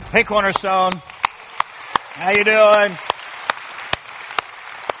Hey, Cornerstone. How you doing?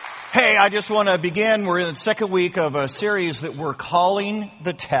 Hey, I just want to begin. We're in the second week of a series that we're calling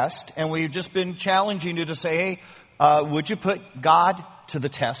The Test, and we've just been challenging you to say, hey, would you put God to the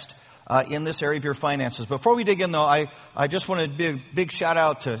test in this area of your finances? Before we dig in, though, I just want to do a big shout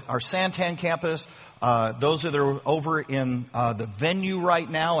out to our Santan campus. Those that are over in the venue right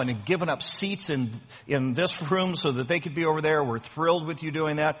now and have given up seats in this room so that they could be over there. We're thrilled with you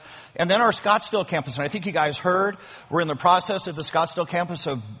doing that. And then our Scottsdale campus, and I think you guys heard, we're in the process at the Scottsdale campus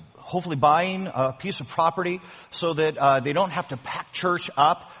of hopefully buying a piece of property so that they don't have to pack church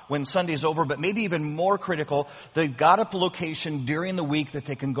up when Sunday's over, but maybe even more critical, they've got a location during the week that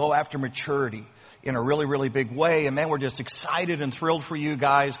they can go after maturity in a really, really big way. And man, we're just excited and thrilled for you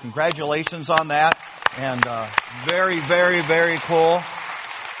guys. Congratulations on that. And very, very, very cool.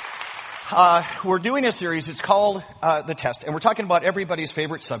 We're doing a series. It's called The Test. And we're talking about everybody's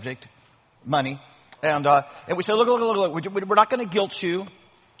favorite subject, money. And we say, look, we're not going to guilt you.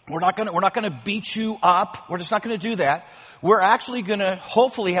 We're not going to beat you up. We're just not going to do that. We're actually going to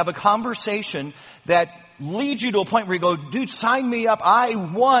hopefully have a conversation that leads you to a point where you go, dude, sign me up. I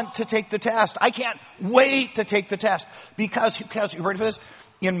want to take the test. I can't wait to take the test. Because you ready for this?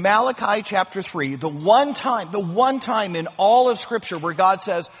 In Malachi chapter 3, the one time in all of Scripture where God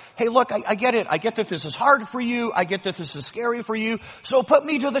says, hey, look, I get it. I get that this is hard for you. I get that this is scary for you. So put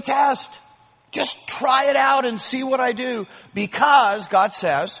me to the test. Just try it out and see what I do. Because, God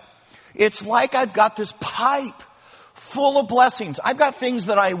says, it's like I've got this pipe full of blessings. I've got things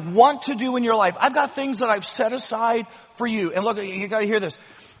that I want to do in your life. I've got things that I've set aside for you. And look, you got to hear this.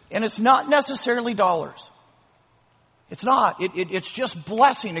 And it's not necessarily dollars. It's not. It's just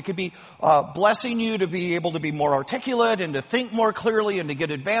blessing. It could be blessing you to be able to be more articulate and to think more clearly and to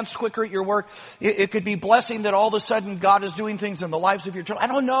get advanced quicker at your work. It could be blessing that all of a sudden God is doing things in the lives of your children.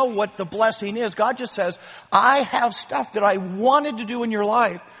 I don't know what the blessing is. God just says, I have stuff that I wanted to do in your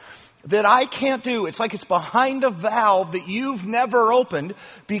life that I can't do. It's like it's behind a valve that you've never opened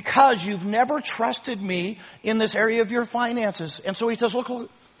because you've never trusted me in this area of your finances. And so he says, look,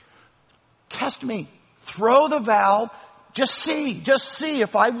 test me. Throw the valve. Just see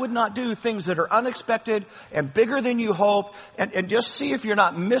if I would not do things that are unexpected and bigger than you hope. And just see if you're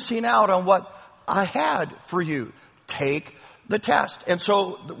not missing out on what I had for you. Take the test. And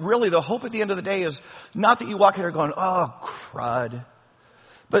so really the hope at the end of the day is not that you walk out here going, oh, crud.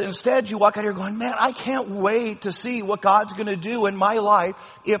 But instead you walk out here going, man, I can't wait to see what God's going to do in my life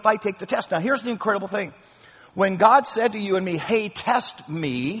if I take the test. Now here's the incredible thing. When God said to you and me, hey, test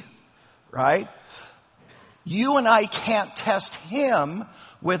me, right? You and I can't test him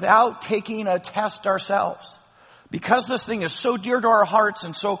without taking a test ourselves. Because this thing is so dear to our hearts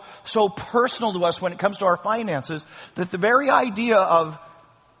and so personal to us when it comes to our finances, that the very idea of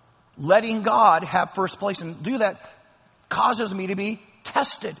letting God have first place and do that causes me to be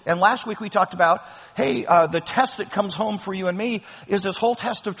tested. And last week we talked about, hey, the test that comes home for you and me is this whole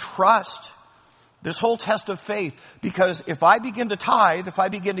test of trust. This whole test of faith. Because if I begin to tithe, if I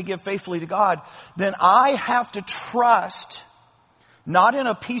begin to give faithfully to God, then I have to trust, not in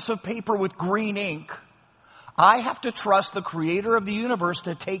a piece of paper with green ink, I have to trust the creator of the universe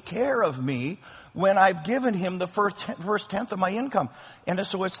to take care of me when I've given him the first tenth of my income. And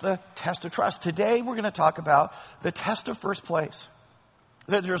so it's the test of trust. Today we're going to talk about the test of first place.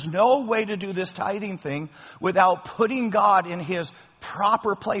 That there's no way to do this tithing thing without putting God in his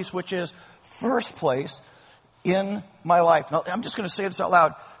proper place, which is first place in my life. Now, I'm just going to say this out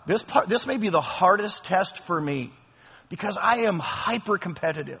loud. This may be the hardest test for me because I am hyper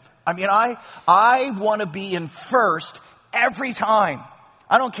competitive. I mean, I want to be in first every time.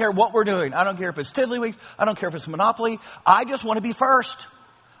 I don't care what we're doing. I don't care if it's Tiddlywinks. I don't care if it's Monopoly. I just want to be first.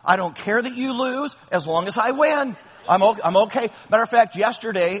 I don't care that you lose as long as I win. I'm okay. Matter of fact,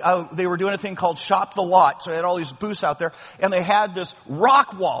 yesterday, they were doing a thing called Shop the Lot. So they had all these booths out there and they had this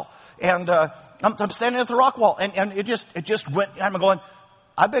rock wall. And I'm standing at the rock wall, and it just went. I'm going,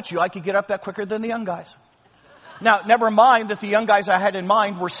 I bet you I could get up that quicker than the young guys. Now, never mind that the young guys I had in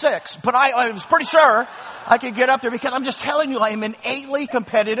mind were 6, but I was pretty sure I could get up there because I'm just telling you, I am innately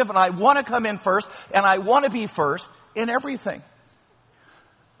competitive, and I want to come in first, and I want to be first in everything.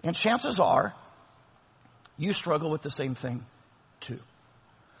 And chances are, you struggle with the same thing too,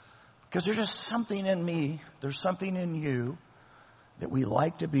 because there's just something in me. There's something in you that we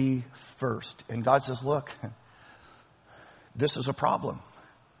like to be first. And God says, look, this is a problem.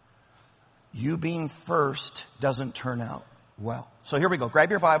 You being first doesn't turn out well. So here we go. Grab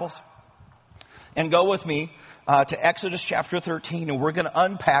your Bibles and go with me to Exodus chapter 13, and we're going to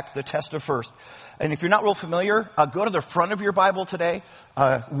unpack the test of first. And if you're not real familiar, go to the front of your Bible today,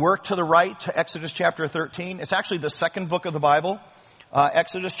 work to the right to Exodus chapter 13. It's actually the second book of the Bible,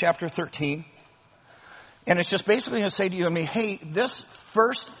 Exodus chapter 13. And it's just basically going to say to you and me, hey, this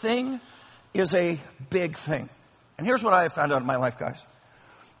first thing is a big thing. And here's what I have found out in my life, guys.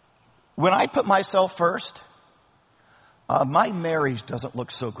 When I put myself first, my marriage doesn't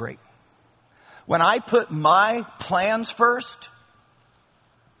look so great. When I put my plans first,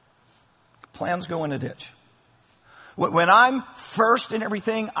 plans go in a ditch. When I'm first in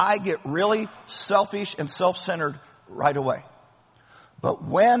everything, I get really selfish and self-centered right away. But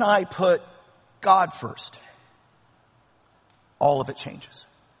when I put God first, all of it changes.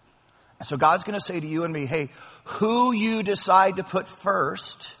 And so God's going to say to you and me, hey, who you decide to put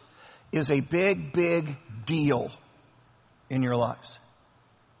first is a big, big deal in your lives.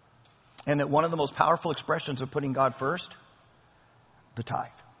 And that one of the most powerful expressions of putting God first, the tithe.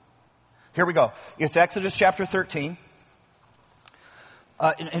 Here we go. It's Exodus chapter 13.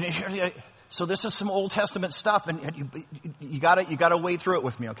 So this is some Old Testament stuff, and you gotta wade through it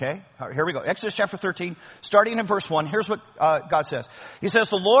with me, okay? All right, here we go. Exodus chapter 13, starting in verse 1. Here's what God says. He says,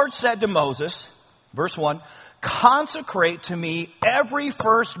 the Lord said to Moses, verse 1, consecrate to me every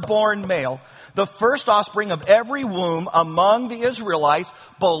firstborn male. The first offspring of every womb among the Israelites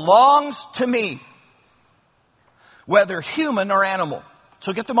belongs to me, whether human or animal.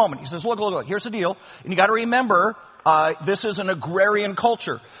 So get the moment. He says, look, here's the deal. And you got to remember, this is an agrarian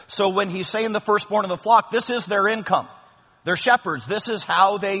culture. So when he's saying the firstborn of the flock, this is their income. They're shepherds. This is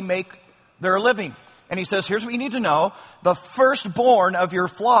how they make their living. And he says, here's what you need to know. The firstborn of your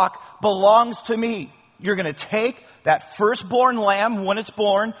flock belongs to me. You're going to take that firstborn lamb when it's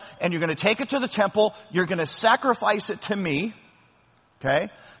born, and you're going to take it to the temple. You're going to sacrifice it to me, okay?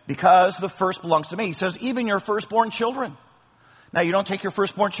 Because the first belongs to me. He says, even your firstborn children. Now, you don't take your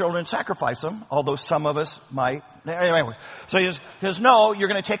firstborn children and sacrifice them, although some of us might. Anyway, so he says, no, you're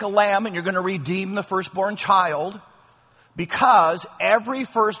going to take a lamb and you're going to redeem the firstborn child because every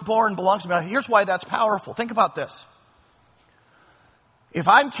firstborn belongs to me. Now, here's why that's powerful. Think about this. If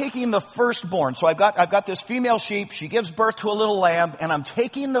I'm taking the firstborn, so I've got this female sheep, she gives birth to a little lamb, and I'm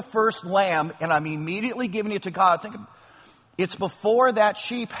taking the first lamb and I'm immediately giving it to God. It's before that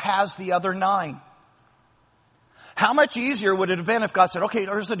sheep has the other 9. How much easier would it have been if God said, okay,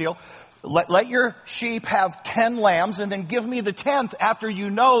 here's the deal. Let your sheep have 10 lambs and then give me the 10th after you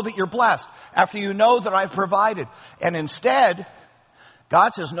know that you're blessed, after you know that I've provided. And instead,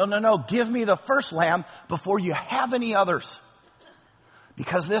 God says, no, give me the first lamb before you have any others.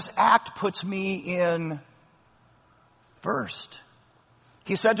 Because this act puts me in first.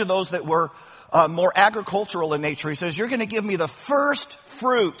 He said to those that were more agricultural in nature, he says, you're going to give me the first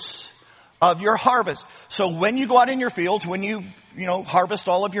fruits of your harvest. So when you go out in your fields, when you harvest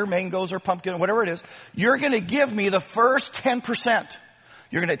all of your mangoes or pumpkin, whatever it is, you're going to give me the first 10%.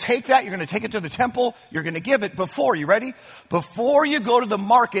 You're going to take that, you're going to take it to the temple, you're going to give it before, you ready? Before you go to the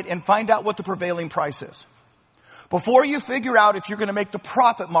market and find out what the prevailing price is. Before you figure out if you're going to make the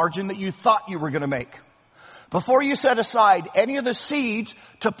profit margin that you thought you were going to make. Before you set aside any of the seeds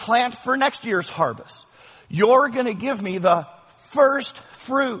to plant for next year's harvest. You're going to give me the first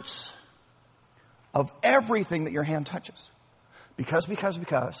fruits of everything that your hand touches. Because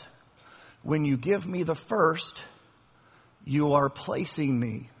when you give me the first, you are placing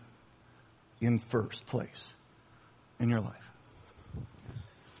me in first place in your life.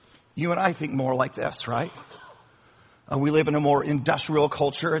 You and I think more like this, right? We live in a more industrial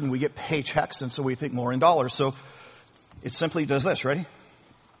culture and we get paychecks, and so we think more in dollars. So it simply does this. Ready?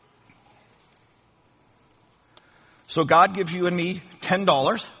 So God gives you and me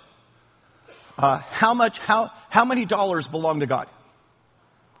 $10. How many dollars belong to God?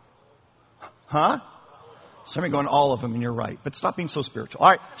 Huh? Somebody going, all of them, and you're right. But stop being so spiritual. All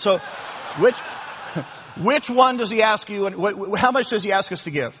right. So which one does he ask you, and how much does he ask us to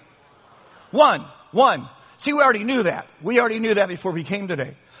give? One. See, we already knew that. We already knew that before we came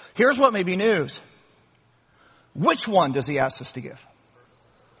today. Here's what may be news. Which one does he ask us to give?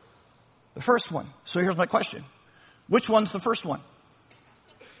 The first one. So here's my question. Which one's the first one?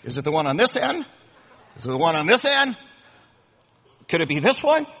 Is it the one on this end? Is it the one on this end? Could it be this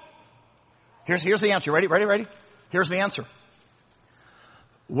one? Here's the answer. Ready? Here's the answer.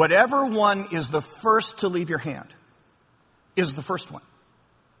 Whatever one is the first to leave your hand is the first one.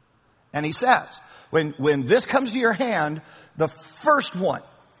 And he says, when this comes to your hand, the first one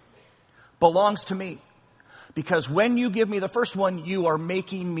belongs to me. Because when you give me the first one, you are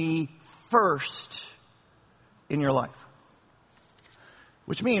making me first in your life.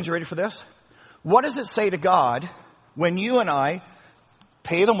 Which means, you ready for this? What does it say to God when you and I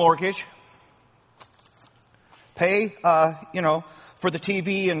pay the mortgage, pay, for the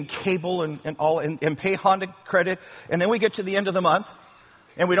TV and cable and pay Honda credit, and then we get to the end of the month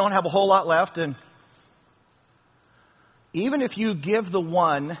and we don't have a whole lot left, and even if you give the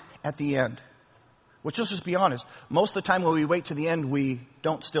one at the end, which, let's just be honest, most of the time when we wait to the end, we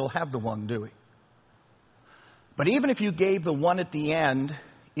don't still have the one, do we? But even if you gave the one at the end,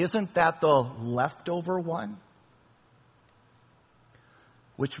 isn't that the leftover one?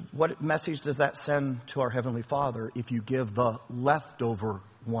 What message does that send to our Heavenly Father if you give the leftover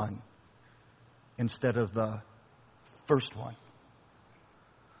one instead of the first one?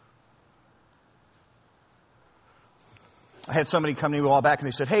 I had somebody come to me a while back and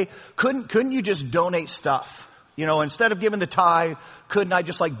they said, hey, couldn't you just donate stuff? Instead of giving the tithe, couldn't I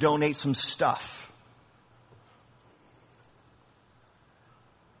just donate some stuff?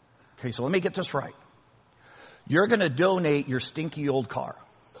 Okay, so let me get this right. You're going to donate your stinky old car.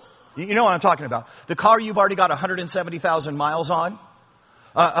 You know what I'm talking about. The car you've already got 170,000 miles on.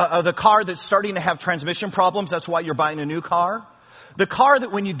 The car that's starting to have transmission problems. That's why you're buying a new car. The car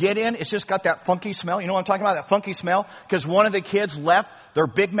that when you get in, it's just got that funky smell. You know what I'm talking about? That funky smell? Because one of the kids left their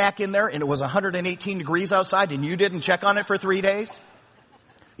Big Mac in there and it was 118 degrees outside and you didn't check on it for 3 days.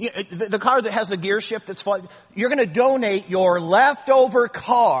 The car that has the gear shift that's fine. You're going to donate your leftover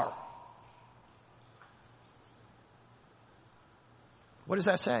car. What does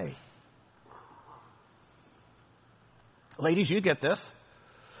that say? Ladies, you get this.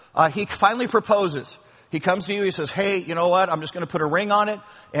 He finally proposes. He comes to you, he says, hey, you know what? I'm just going to put a ring on it.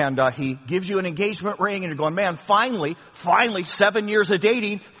 And he gives you an engagement ring and you're going, man, finally, 7 years of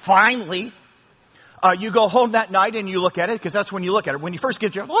dating, finally. You go home that night and you look at it, because that's when you look at it. When you first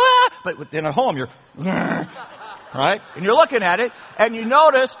get your, but then at home you're, right? And you're looking at it and you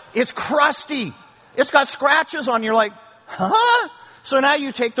notice it's crusty. It's got scratches on. You're like, huh? So now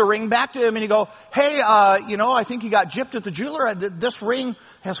you take the ring back to him and you go, hey, I think you got gypped at the jeweler. This ring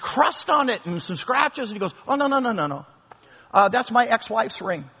has crust on it and some scratches. And he goes, oh, no. That's my ex-wife's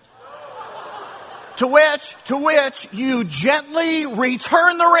ring. To which you gently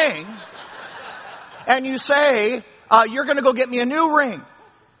return the ring and you say, you're going to go get me a new ring.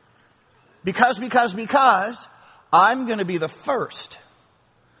 Because I'm going to be the first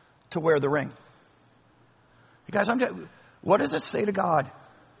to wear the ring. You guys, what does it say to God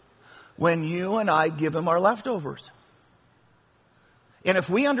when you and I give him our leftovers? And if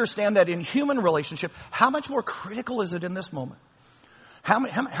we understand that in human relationship, how much more critical is it in this moment? How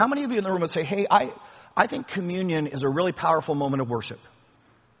many of you in the room would say, hey, I think communion is a really powerful moment of worship?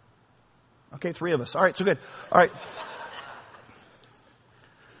 Okay, 3 of us. All right, so good. All right.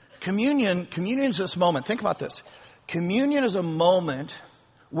 Communion is this moment. Think about this. Communion is a moment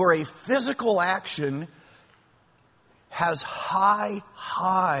where a physical action has high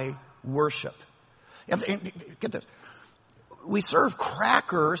worship. And get this. We serve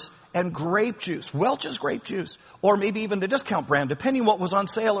crackers and grape juice, Welch's grape juice, or maybe even the discount brand, depending what was on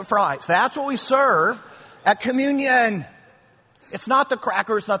sale at Fry's. That's what we serve at communion. It's not the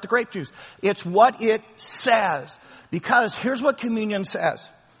cracker, it's not the grape juice. It's what it says. Because here's what communion says.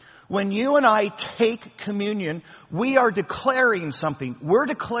 When you and I take communion, we are declaring something. We're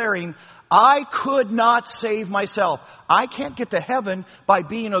declaring, I could not save myself. I can't get to heaven by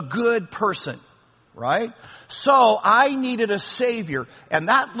being a good person. Right? So I needed a Savior. And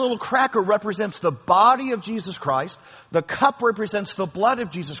that little cracker represents the body of Jesus Christ. The cup represents the blood of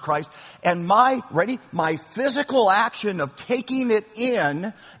Jesus Christ. And my physical action of taking it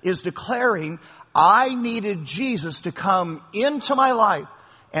in is declaring, I needed Jesus to come into my life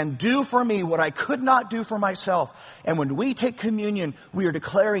and do for me what I could not do for myself. And when we take communion, we are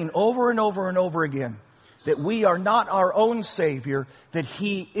declaring over and over and over again that we are not our own Savior, that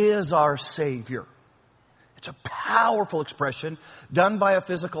He is our Savior. It's a powerful expression done by a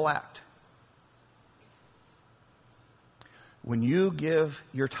physical act. When you give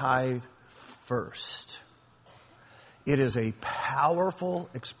your tithe first, it is a powerful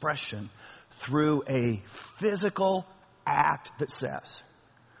expression through a physical act that says,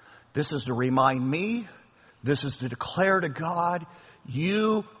 this is to remind me, this is to declare to God,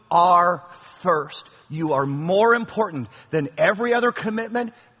 you are first. You are more important than every other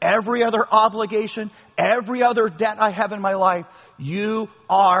commitment, every other obligation, every other debt I have in my life. You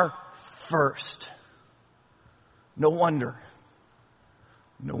are first. No wonder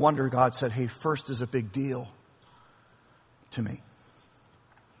God said, hey, first is a big deal to me.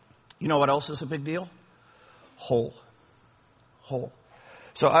 You know what else is a big deal? Whole.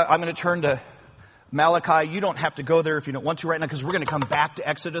 So I'm going to turn to Malachi, you don't have to go there if you don't want to right now, because we're going to come back to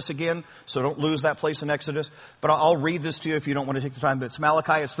Exodus again, so don't lose that place in Exodus. But I'll read this to you if you don't want to take the time. But it's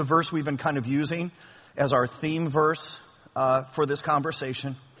Malachi. It's the verse we've been kind of using as our theme verse for this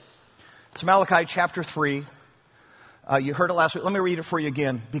conversation. It's Malachi chapter 3. You heard it last week. Let me read it for you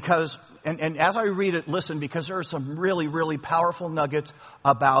again, because, and as I read it, listen, because there are some really, really powerful nuggets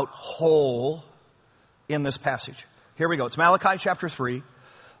about whole in this passage. Here we go. It's Malachi chapter 3,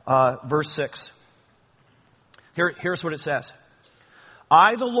 verse 6. Here's what it says.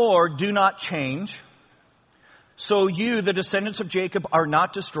 I, the Lord, do not change, so you, the descendants of Jacob, are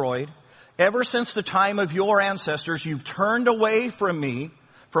not destroyed. Ever since the time of your ancestors, you've turned away from me,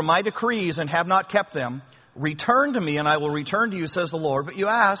 from my decrees, and have not kept them. Return to me, and I will return to you, says the Lord. But you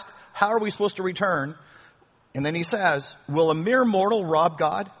ask, how are we supposed to return? And then he says, will a mere mortal rob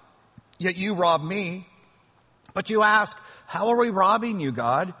God? Yet you rob me. But you ask, how are we robbing you,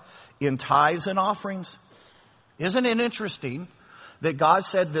 God? In tithes and offerings. Isn't it interesting that God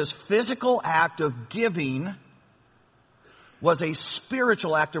said this physical act of giving was a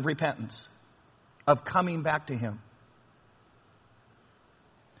spiritual act of repentance, of coming back to Him?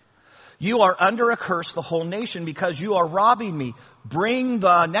 You are under a curse, the whole nation, because you are robbing me. Bring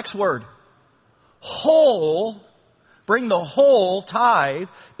the next word, whole, bring the whole tithe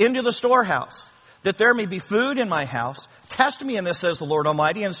into the storehouse, that there may be food in my house. Test me in this, says the Lord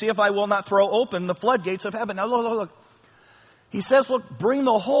Almighty, and see if I will not throw open the floodgates of heaven. Now look. He says, look, bring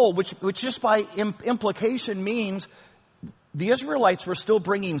the whole, which just by implication means the Israelites were still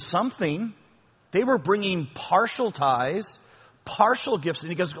bringing something. They were bringing partial tithes, partial gifts.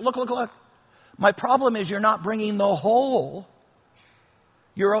 And he goes, look. My problem is you're not bringing the whole.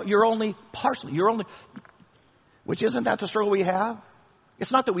 You're only partially. Which isn't that the struggle we have?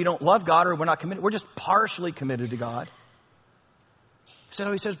 It's not that we don't love God or we're not committed. We're just partially committed to God. So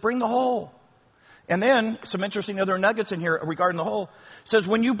he says, bring the whole. And then some interesting other nuggets in here regarding the whole. It says,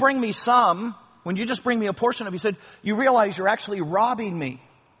 when you bring me some, when you just bring me a portion of it, he said, you realize you're actually robbing me.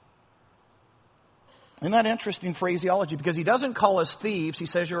 Isn't that interesting phraseology? Because he doesn't call us thieves. He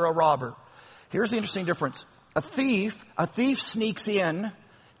says you're a robber. Here's the interesting difference. A thief sneaks in,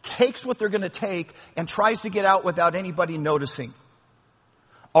 takes what they're going to take, and tries to get out without anybody noticing.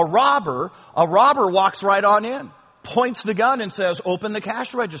 A robber walks right on in, points the gun and says, open the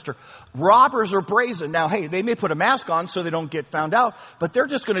cash register. Robbers are brazen. Now, hey, they may put a mask on so they don't get found out, but they're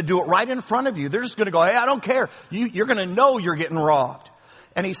just going to do it right in front of you. They're just going to go, hey, I don't care. You're going to know you're getting robbed.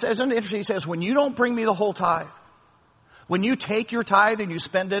 And he says, and he says, when you don't bring me the whole tithe, when you take your tithe and you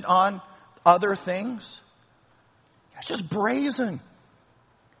spend it on other things, that's just brazen.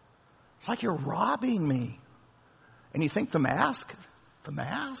 It's like you're robbing me. And you think the mask?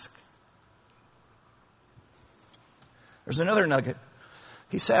 There's another nugget.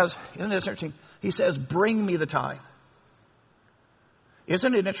 He says, isn't it interesting? He says, bring me the tithe.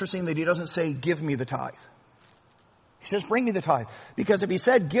 Isn't it interesting that he doesn't say, give me the tithe? He says, bring me the tithe. Because if he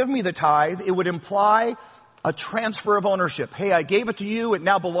said, give me the tithe, it would imply a transfer of ownership. Hey, I gave it to you, it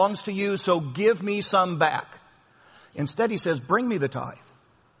now belongs to you, so give me some back. Instead, he says, bring me the tithe.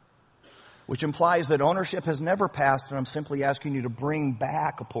 Which implies that ownership has never passed, and I'm simply asking you to bring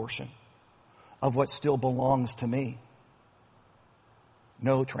back a portion of what still belongs to me.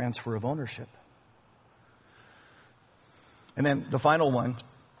 No transfer of ownership. And then the final one,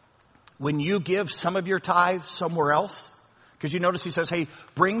 when you give some of your tithe somewhere else, because you notice he says, hey,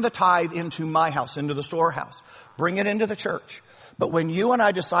 bring the tithe into my house, into the storehouse. Bring it into the church. But when you and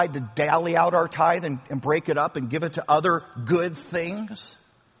I decide to dally out our tithe and break it up and give it to other good things,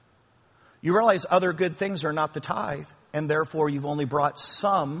 you realize other good things are not the tithe, and therefore you've only brought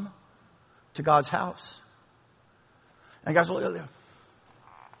some to God's house. And guys,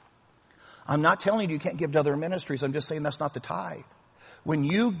 I'm not telling you can't give to other ministries. I'm just saying that's not the tithe. When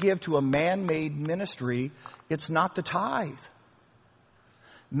you give to a man-made ministry, it's not the tithe.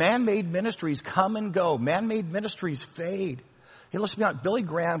 Man-made ministries come and go. Man-made ministries fade. Hey, let's be honest, Billy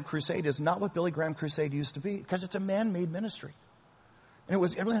Graham Crusade is not what Billy Graham Crusade used to be, because it's a man-made ministry.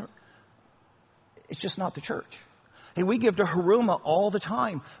 And it's just not the church. Hey, we give to Haruma all the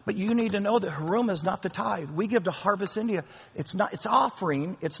time, but you need to know that Haruma is not the tithe. We give to Harvest India. It's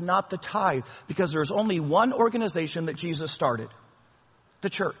offering, it's not the tithe, because there's only one organization that Jesus started. The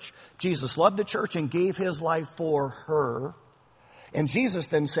church. Jesus loved the church and gave his life for her. And Jesus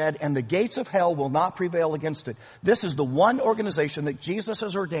then said, and the gates of hell will not prevail against it. This is the one organization that Jesus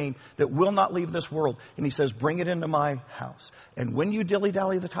has ordained that will not leave this world. And he says, bring it into my house. And when you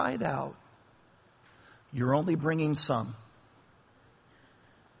dilly-dally the tithe out, you're only bringing some.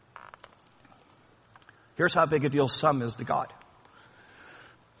 Here's how big a deal some is to God.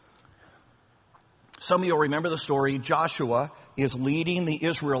 some of you will remember the story. Joshua is leading the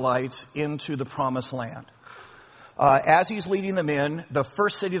Israelites into the promised land. As he's leading them in, the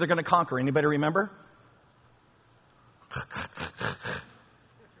first city they're going to conquer, anybody remember?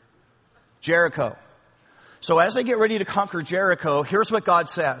 Jericho. So as they get ready to conquer Jericho, here's what God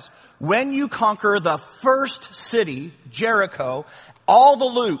says. When you conquer the first city, Jericho, all the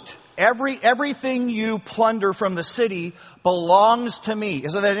loot, everything you plunder from the city belongs to me.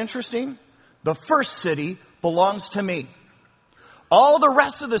 Isn't that interesting? The first city belongs to me. All the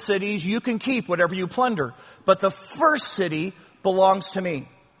rest of the cities you can keep, whatever you plunder. But the first city belongs to me.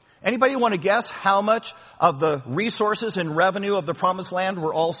 Anybody want to guess how much of the resources and revenue of the promised land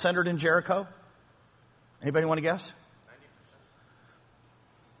were all centered in Jericho? Anybody want to guess? 90%.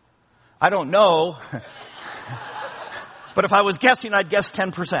 I don't know. But if I was guessing, I'd guess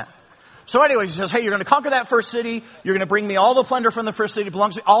 10%. So anyway, he says, hey, you're going to conquer that first city. You're going to bring me all the plunder from the first city. It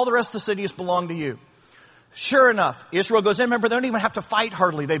belongs to me. All the rest of the cities belong to you. Sure enough, Israel goes in. Remember, they don't even have to fight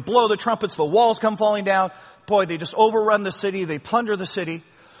hardly. They blow the trumpets. The walls come falling down. Boy, they just overrun the city. They plunder the city.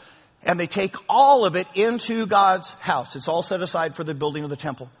 And they take all of it into God's house. It's all set aside for the building of the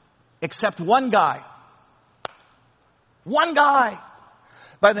temple. Except one guy. One guy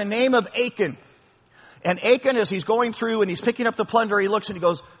by the name of Achan. And Achan, as he's going through and he's picking up the plunder, he looks and he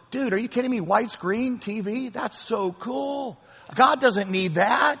goes, dude, are you kidding me? Widescreen TV? That's so cool. God doesn't need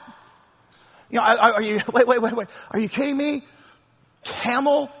that. You know, wait. Are you kidding me?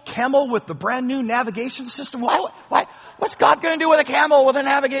 Camel with the brand new navigation system? Why? What's God going to do with a camel with a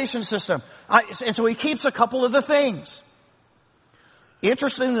navigation system? And so he keeps a couple of the things.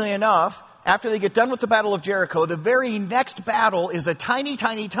 Interestingly enough, after they get done with the Battle of Jericho, the very next battle is a tiny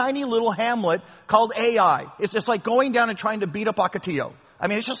little hamlet called Ai. It's just like going down and trying to beat up Ocotillo. I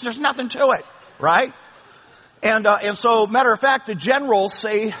mean, it's just, there's nothing to it, right? And so, matter of fact, the generals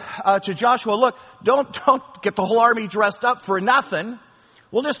say to Joshua, look, don't get the whole army dressed up for nothing.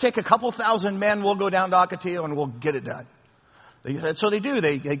 We'll just take a couple thousand men, we'll go down to Ocotillo and we'll get it done. So they do.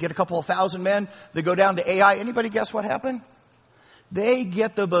 They get a couple of thousand men. They go down to Ai. Anybody guess what happened? They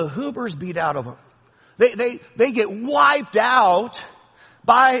get the behoobers beat out of them. They get wiped out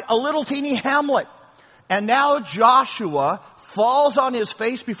by a little teeny hamlet. And now Joshua falls on his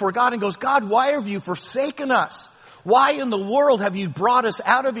face before God and goes, God, why have you forsaken us? Why in the world have you brought us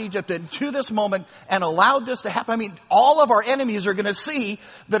out of Egypt and to this moment and allowed this to happen? I mean, all of our enemies are going to see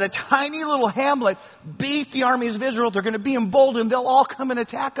that a tiny little hamlet beat the armies of Israel. They're going to be emboldened. They'll all come and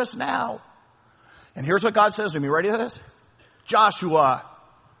attack us now. And here's what God says to me. Ready for this? Joshua,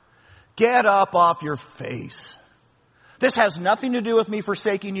 get up off your face. This has nothing to do with me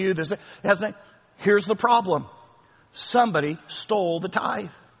forsaking you. Here's the problem. Somebody stole the tithe.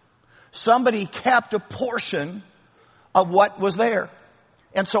 Somebody kept a portion of what was there.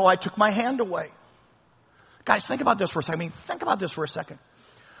 And so I took my hand away. Guys, think about this for a second. Think about this for a second.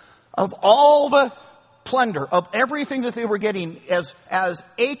 Of all the plunder, of everything that they were getting, as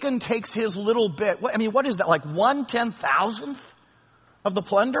Achan takes his little bit, what is that, like 1/10,000th of the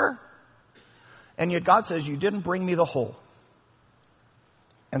plunder? And yet God says, you didn't bring me the whole.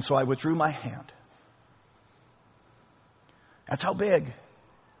 And so I withdrew my hand. That's how big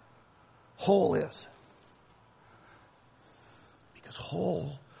whole is. Because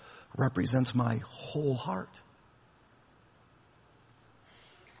whole represents my whole heart.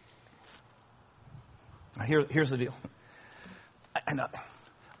 Now here's the deal.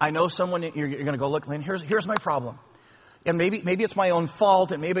 I know someone, you're going to go, look, Lynn, here's my problem. And maybe it's my own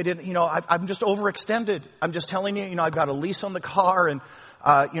fault, and maybe I didn't, I'm just overextended. I'm just telling you, I've got a lease on the car, and,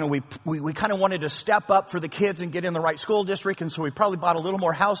 we kind of wanted to step up for the kids and get in the right school district, and so we probably bought a little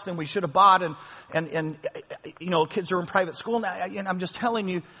more house than we should have bought, and kids are in private school now, and I'm just telling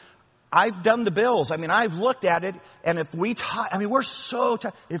you, I've done the bills. I've looked at it, and if we tie, we're so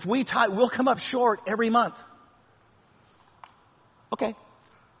tight. If we tie, we'll come up short every month. Okay.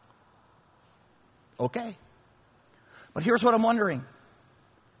 But here's what I'm wondering.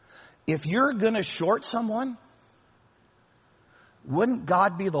 If you're going to short someone, wouldn't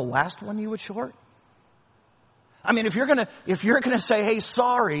God be the last one you would short? If you're going to say, hey,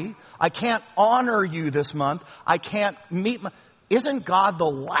 sorry, I can't honor you this month. I can't meet isn't God the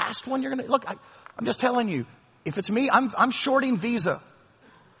last one you're going to... Look, I'm just telling you, if it's me, I'm shorting Visa.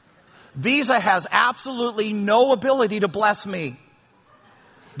 Visa has absolutely no ability to bless me.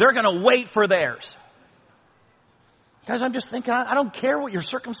 They're going to wait for theirs. Guys, I'm just thinking, I don't care what your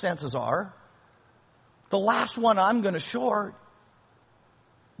circumstances are. The last one I'm going to short,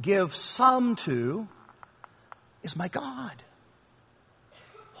 give some to, is my God.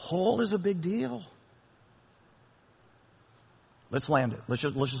 Whole is a big deal. Let's land it. Let's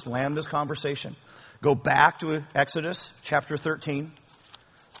just land this conversation. Go back to Exodus chapter 13.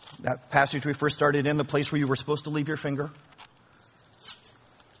 That passage we first started in, the place where you were supposed to leave your finger.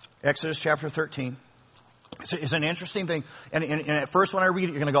 Exodus chapter 13. It's an interesting thing. And at first when I read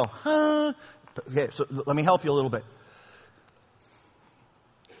it, you're going to go, huh? Okay, so let me help you a little bit.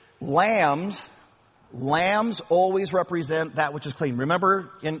 Lambs always represent that which is clean. Remember,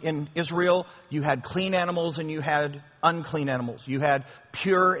 in Israel, you had clean animals and you had unclean animals. You had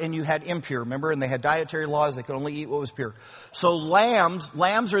pure and you had impure. Remember, and they had dietary laws. They could only eat what was pure. So lambs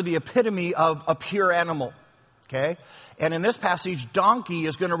are the epitome of a pure animal. Okay? And in this passage, donkey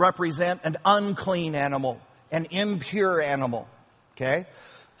is going to represent an unclean animal, an impure animal. Okay?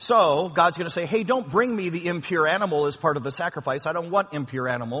 So God's going to say, hey, don't bring me the impure animal as part of the sacrifice. I don't want impure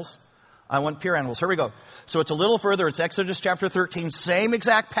animals. I want pure animals. Here we go. So it's a little further. It's Exodus chapter 13. Same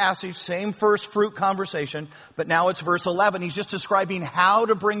exact passage, same first fruit conversation, but now it's verse 11. He's just describing how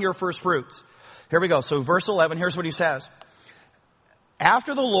to bring your first fruits. Here we go. So verse 11, here's what he says.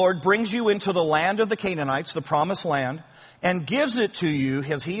 After the Lord brings you into the land of the Canaanites, the promised land, and gives it to you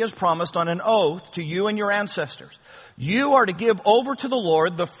as he has promised on an oath to you and your ancestors, you are to give over to the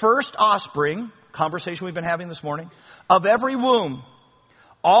Lord the first offspring, conversation we've been having this morning, of every womb.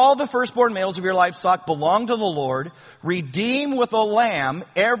 All the firstborn males of your livestock belong to the Lord. Redeem with a lamb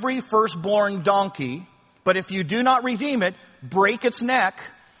every firstborn donkey. But if you do not redeem it, break its neck.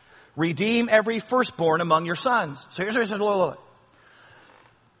 Redeem every firstborn among your sons. So here's what he said. Look.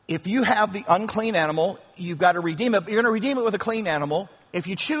 If you have the unclean animal, you've got to redeem it. But you're going to redeem it with a clean animal. If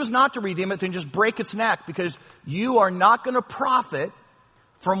you choose not to redeem it, then just break its neck, because you are not going to profit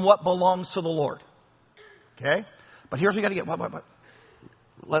from what belongs to the Lord. Okay? But here's what you got to get.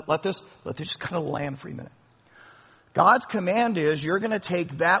 Let this just kind of land for a minute. God's command is you're going to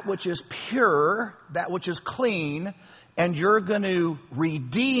take that which is pure, that which is clean, and you're going to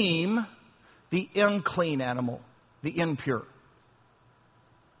redeem the unclean animal, the impure.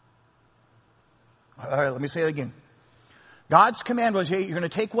 All right, let me say it again. God's command was, hey, you're going to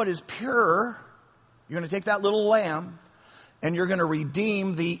take what is pure, you're going to take that little lamb, and you're going to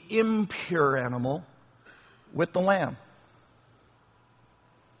redeem the impure animal with the lamb.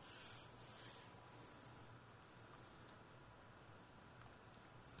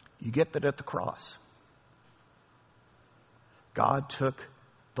 You get that at the cross. God took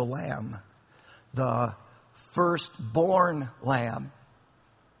the lamb, the firstborn lamb.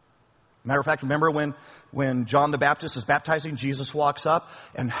 Matter of fact, remember when John the Baptist is baptizing, Jesus walks up,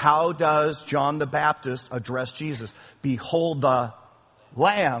 and how does John the Baptist address Jesus? Behold the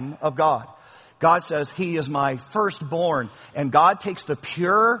Lamb of God. God says, he is my firstborn. And God takes the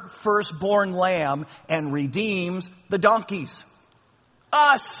pure firstborn lamb and redeems the donkeys.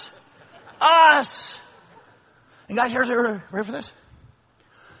 Us. And guys, ready for this?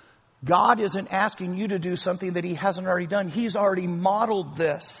 God isn't asking you to do something that he hasn't already done. He's already modeled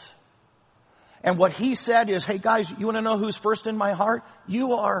this. And what he said is, hey guys, you want to know who's first in my heart?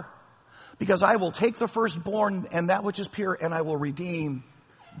 You are. Because I will take the firstborn and that which is pure, and I will redeem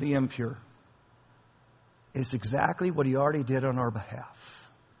the impure. It's exactly what he already did on our behalf.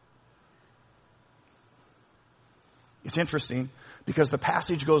 It's interesting because the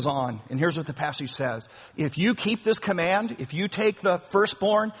passage goes on, and here's what the passage says. If you keep this command, if you take the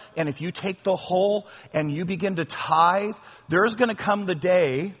firstborn, and if you take the whole, and you begin to tithe, there's going to come the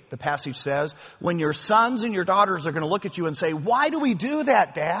day, the passage says, when your sons and your daughters are going to look at you and say, why do we do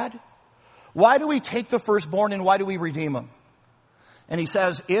that, Dad? Why do we take the firstborn and why do we redeem them? And he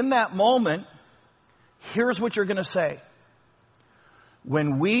says, in that moment, here's what you're going to say.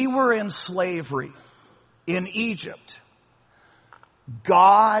 When we were in slavery in Egypt,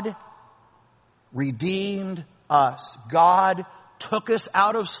 God redeemed us. God took us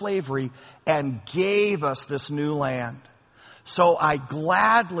out of slavery and gave us this new land. So I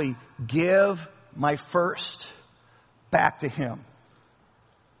gladly give my first back to him.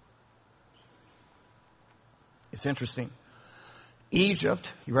 It's interesting.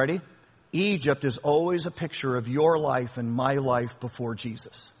 Egypt, you ready? Egypt is always a picture of your life and my life before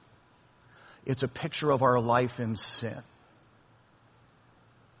Jesus. It's a picture of our life in sin.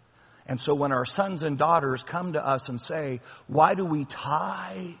 And so when our sons and daughters come to us and say, why do we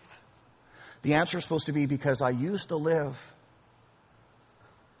tithe? The answer is supposed to be because I used to live.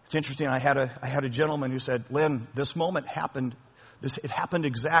 It's interesting. I had a gentleman who said, Lynn, this moment happened. It happened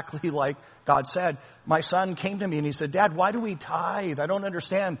exactly like God said. My son came to me and he said, Dad, why do we tithe? I don't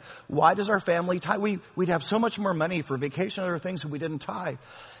understand. Why does our family tithe? We'd have so much more money for vacation and other things if we didn't tithe.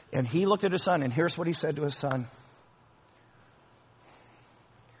 And he looked at his son, and here's what he said to his son.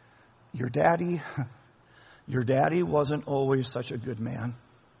 Your daddy Your daddy wasn't always such a good man.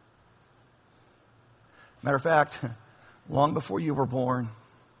 Matter of fact, long before you were born,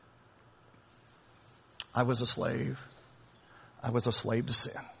 I was a slave. I was a slave to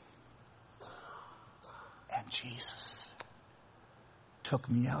sin. And Jesus took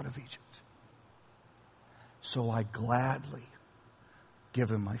me out of Egypt. So I gladly give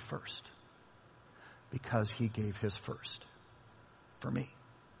him my first, because he gave his first for me.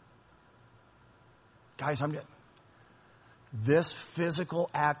 Guys, this physical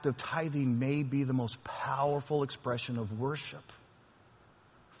act of tithing may be the most powerful expression of worship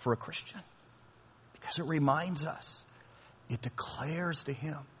for a Christian, because it reminds us, it declares to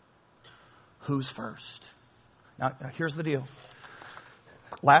him who's first. Now here's the deal.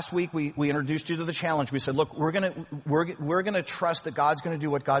 Last week we introduced you to the challenge. We said, look, we're gonna trust that God's gonna do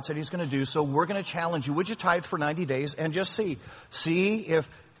what God said he's gonna do. So we're gonna challenge you. Would you tithe for 90 days and just see if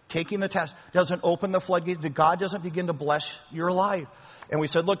taking the test doesn't open the floodgate, that God doesn't begin to bless your life. And we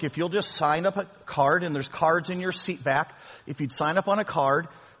said, look, if you'll just sign up a card, and there's cards in your seat back, if you'd sign up on a card,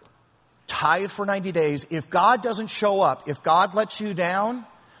 tithe for 90 days. If God doesn't show up, if God lets you down,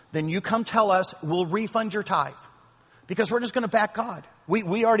 then you come tell us, we'll refund your tithe. Because we're just going to back God.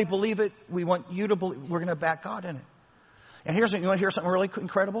 We already believe it. We want you to believe. We're going to back God in it. And you want to hear something really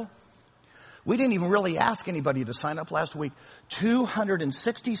incredible? We didn't even really ask anybody to sign up last week.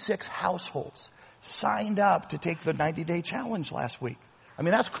 266 households signed up to take the 90-day challenge last week. I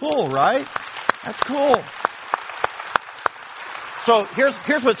mean, that's cool, right? That's cool. So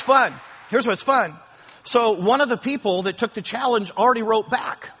here's what's fun. Here's what's fun. So one of the people that took the challenge already wrote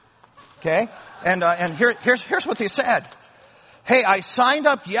back. Okay? And here's what they said. Hey, I signed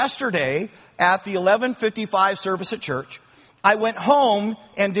up yesterday at the 11:55 service at church. I went home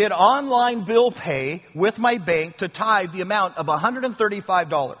and did online bill pay with my bank to tithe the amount of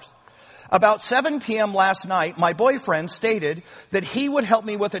 $135. About 7 p.m. last night, my boyfriend stated that he would help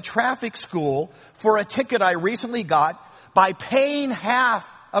me with a traffic school for a ticket I recently got by paying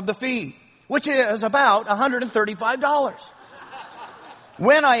half of the fee, which is about $135.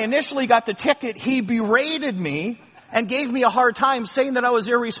 When I initially got the ticket, he berated me and gave me a hard time, saying that I was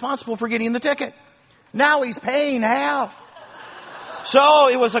irresponsible for getting the ticket. Now he's paying half. So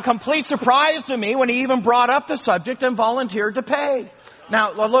it was a complete surprise to me when he even brought up the subject and volunteered to pay.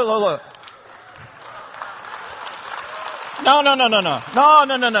 Now, look. No.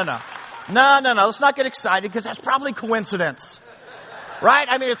 Let's not get excited, because that's probably coincidence. Right?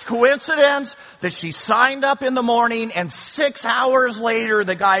 I mean, it's coincidence that she signed up in the morning and 6 hours later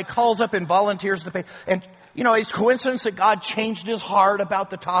the guy calls up and volunteers to pay. And, it's coincidence that God changed his heart about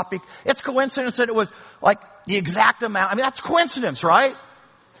the topic. It's coincidence that it was like the exact amount. I mean, that's coincidence, right?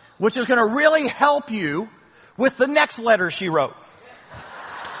 Which is going to really help you with the next letter she wrote.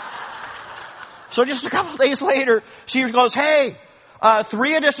 So just a couple of days later, she goes, hey,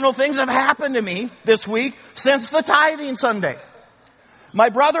 3 additional things have happened to me this week since the tithing Sunday. My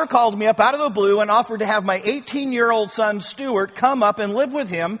brother called me up out of the blue and offered to have my 18-year-old son, Stuart, come up and live with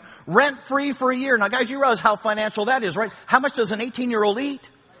him rent-free for a year. Now, guys, you realize how financial that is, right? How much does an 18-year-old eat?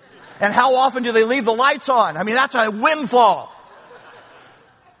 And how often do they leave the lights on? I mean, that's a windfall.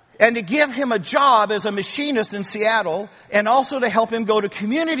 And to give him a job as a machinist in Seattle, and also to help him go to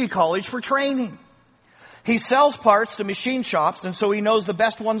community college for training. He sells parts to machine shops, and so he knows the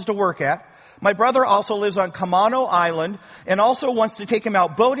best ones to work at. My brother also lives on Kamano Island and also wants to take him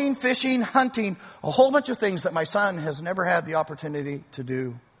out boating, fishing, hunting, a whole bunch of things that my son has never had the opportunity to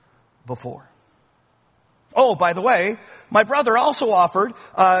do before. Oh, by the way, my brother also offered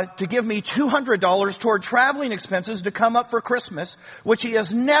to give me $200 toward traveling expenses to come up for Christmas, which he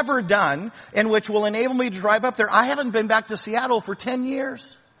has never done, and which will enable me to drive up there. I haven't been back to Seattle for 10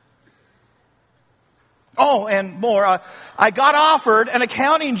 years. Oh, and more. I got offered an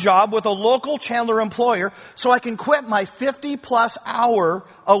accounting job with a local Chandler employer so I can quit my 50-plus hour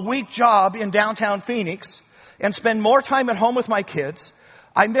a week job in downtown Phoenix and spend more time at home with my kids.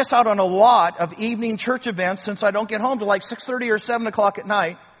 I miss out on a lot of evening church events since I don't get home till like 6:30 or 7 o'clock at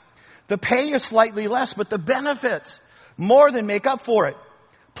night. The pay is slightly less, but the benefits more than make up for it.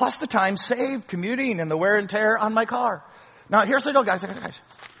 Plus the time saved commuting and the wear and tear on my car. Now, here's the deal, guys.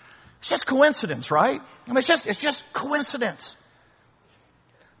 It's just coincidence, right? I mean, it's just coincidence.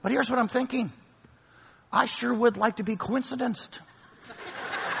 But here's what I'm thinking. I sure would like to be coincidenced.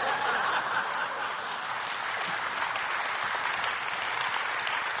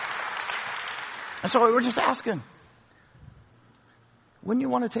 And so we're just asking, wouldn't you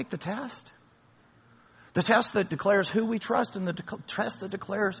want to take the test? The test that declares who we trust and the test that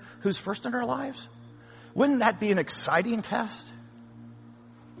declares who's first in our lives? Wouldn't that be an exciting test?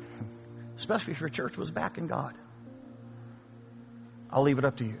 especially if your church was backing God. I'll leave it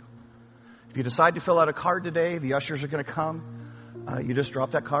up to you. If you decide to fill out a card today, the ushers are going to come. You just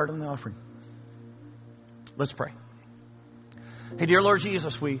drop that card in the offering. Let's pray. Hey, dear Lord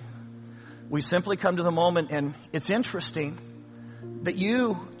Jesus, we simply come to the moment, and it's interesting that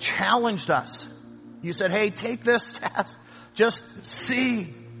you challenged us. You said, hey, take this test. Just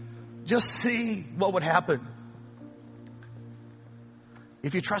see what would happen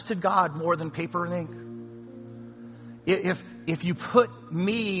if you trusted God more than paper and ink. If you put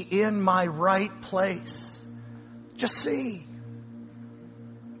me in my right place, just see.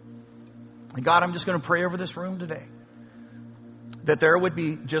 And God, I'm just going to pray over this room today, that there would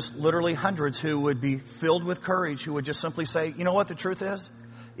be just literally hundreds who would be filled with courage, who would just simply say, you know what the truth is?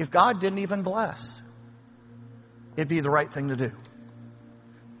 If God didn't even bless, it'd be the right thing to do.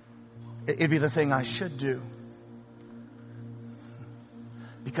 It'd be the thing I should do.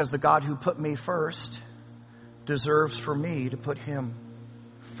 Because the God who put me first deserves for me to put him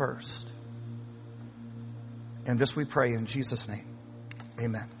first. And this we pray in Jesus' name.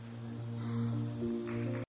 Amen.